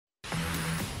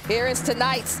Here is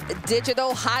tonight's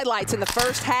digital highlights in the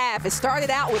first half. It started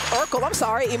out with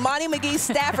Imani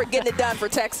McGee-Stafford getting it done for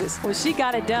Texas. Well, she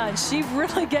got it done. She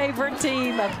really gave her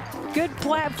team a good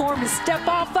platform to step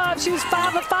off of. She was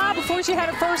 5 of 5 before she had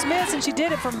her first miss, and she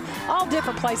did it from all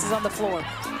different places on the floor.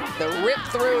 The rip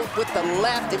through with the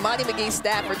left. Imani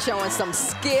McGee-Stafford showing some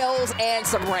skills and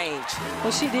some range.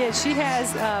 Well, she did. She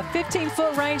has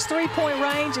 15-foot range, 3-point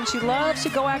range, and she loves to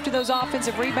go after those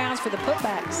offensive rebounds for the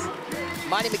putbacks.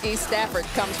 Imani McGee-Stafford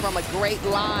comes from a great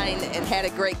line and had a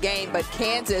great game, but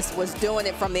Kansas was doing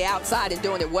it from the outside and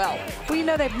doing it well. Well, you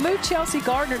know, they've moved Chelsea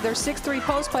Gardner, their 6'3"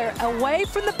 post player, away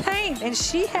from the paint, and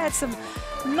she had some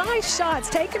nice shots,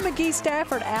 taking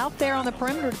McGee-Stafford out there on the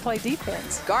perimeter to play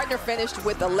defense. Gardner finished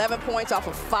with 11 points off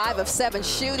of 5 of 7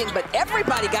 shooting, but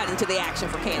everybody got into the action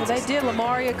for Kansas. Well, they did.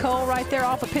 Lamaria Cole right there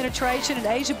off of penetration, and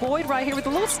Asia Boyd right here with a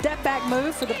little step-back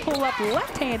move for the pull-up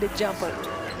left-handed jumper.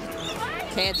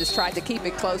 Kansas tried to keep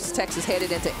it close. Texas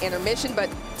headed into intermission, but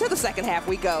to the second half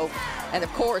we go. And,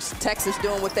 of course, Texas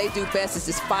doing what they do best is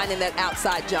just finding that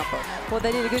outside jumper. Well,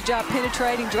 they did a good job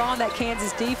penetrating, drawing that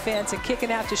Kansas defense and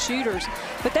kicking out to shooters.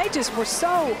 But they just were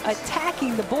so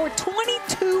attacking the board.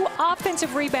 22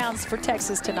 offensive rebounds for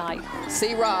Texas tonight.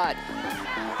 C-Rod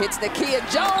hits Nakia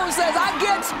Jones, says, I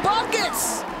gets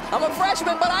buckets. I'm a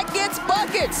freshman, but I gets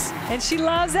buckets. And she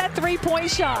loves that three-point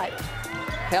shot.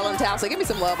 Helen Townsend, give me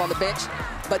some love on the bench.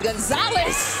 But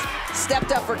Gonzalez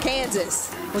stepped up for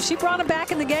Kansas. Well, she brought him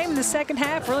back in the game in the second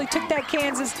half, really took that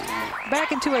Kansas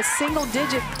back into a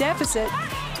single-digit deficit.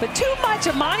 But too much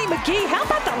Imani McGee. How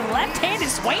about the left-handed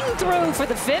swing through for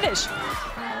the finish?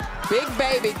 Big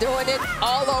baby doing it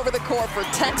all over the court for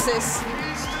Texas.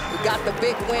 We got the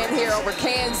big win here over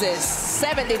Kansas,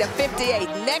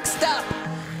 70-58. Next up,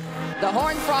 the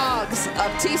Horned Frogs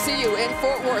of TCU in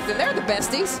Fort Worth, and they're the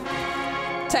besties.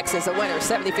 Texas a winner,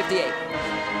 70-58.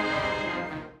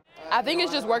 I think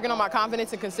it's just working on my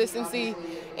confidence and consistency,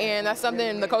 and that's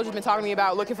something the coach has been talking to me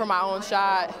about, looking for my own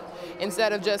shot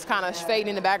instead of just kind of fading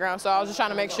in the background. So I was just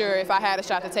trying to make sure if I had a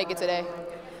shot to take it today.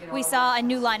 We saw a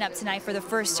new lineup tonight for the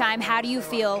first time. How do you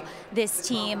feel this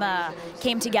team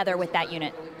came together with that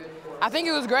unit? I think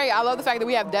it was great. I love the fact that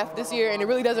we have depth this year, and it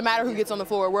really doesn't matter who gets on the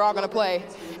floor. We're all going to play,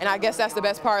 and I guess that's the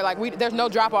best part. Like, there's no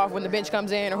drop-off when the bench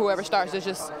comes in or whoever starts. There's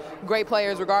just great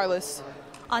players regardless.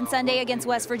 On Sunday against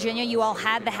West Virginia, you all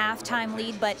had the halftime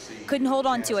lead, but couldn't hold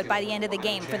on to it by the end of the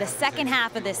game. For the second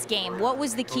half of this game, what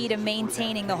was the key to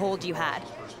maintaining the hold you had?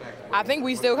 I think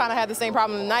we still kind of had the same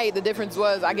problem tonight. The difference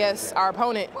was, I guess, our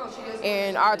opponent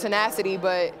and our tenacity,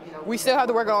 but we still have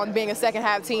to work on being a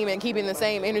second-half team and keeping the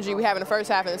same energy we have in the first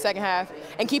half and the second half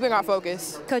and keeping our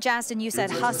focus. Coach Aston, you said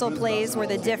hustle plays were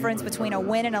the difference between a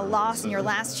win and a loss in your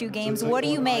last 2 games. What do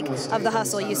you make of the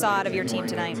hustle you saw out of your team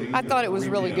tonight? I thought it was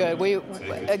really good.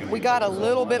 We got a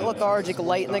little bit lethargic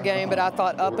late in the game, but I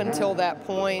thought up until that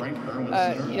point,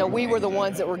 you know, we were the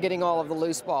ones that were getting all of the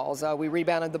loose balls. We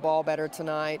rebounded the ball better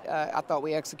tonight. I thought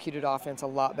we executed offense a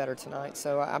lot better tonight,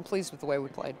 so I'm pleased with the way we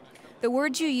played. The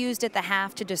word you used at the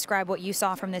half to describe what you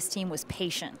saw from this team was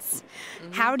patience.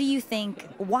 How do you think,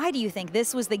 why do you think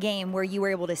this was the game where you were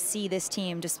able to see this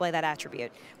team display that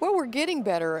attribute? Well, we're getting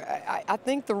better. I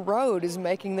think the road is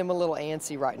making them a little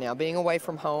antsy right now. Being away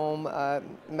from home,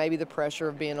 maybe the pressure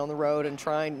of being on the road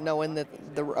and knowing that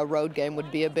a road game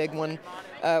would be a big one.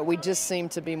 We just seem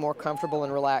to be more comfortable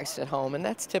and relaxed at home, and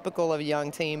that's typical of a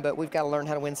young team, but we've got to learn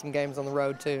how to win some games on the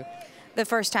road too. The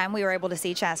first time we were able to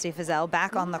see Chastity Feazell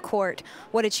back on the court,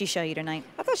 what did she show you tonight?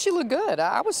 I thought she looked good.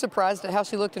 I was surprised at how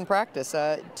she looked in practice.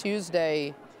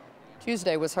 Tuesday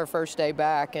was her first day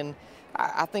back, and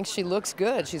I think she looks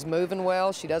good. She's moving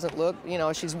well. She doesn't look, you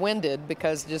know, she's winded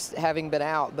because just having been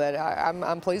out, but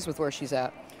I'm pleased with where she's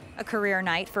at. A career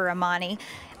night for Imani.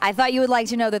 I thought you would like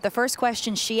to know that the first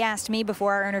question she asked me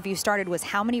before our interview started was,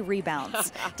 how many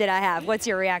rebounds did I have? What's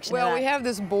your reaction to that? Well, we have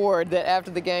this board that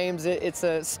after the games, it's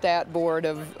a stat board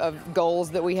of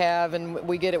goals that we have, and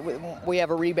we have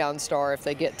a rebound star if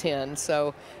they get 10.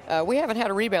 So we haven't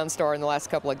had a rebound star in the last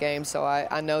couple of games, so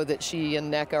I know that she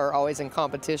and NECA are always in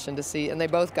competition to see, and they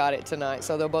both got it tonight,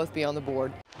 so they'll both be on the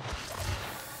board.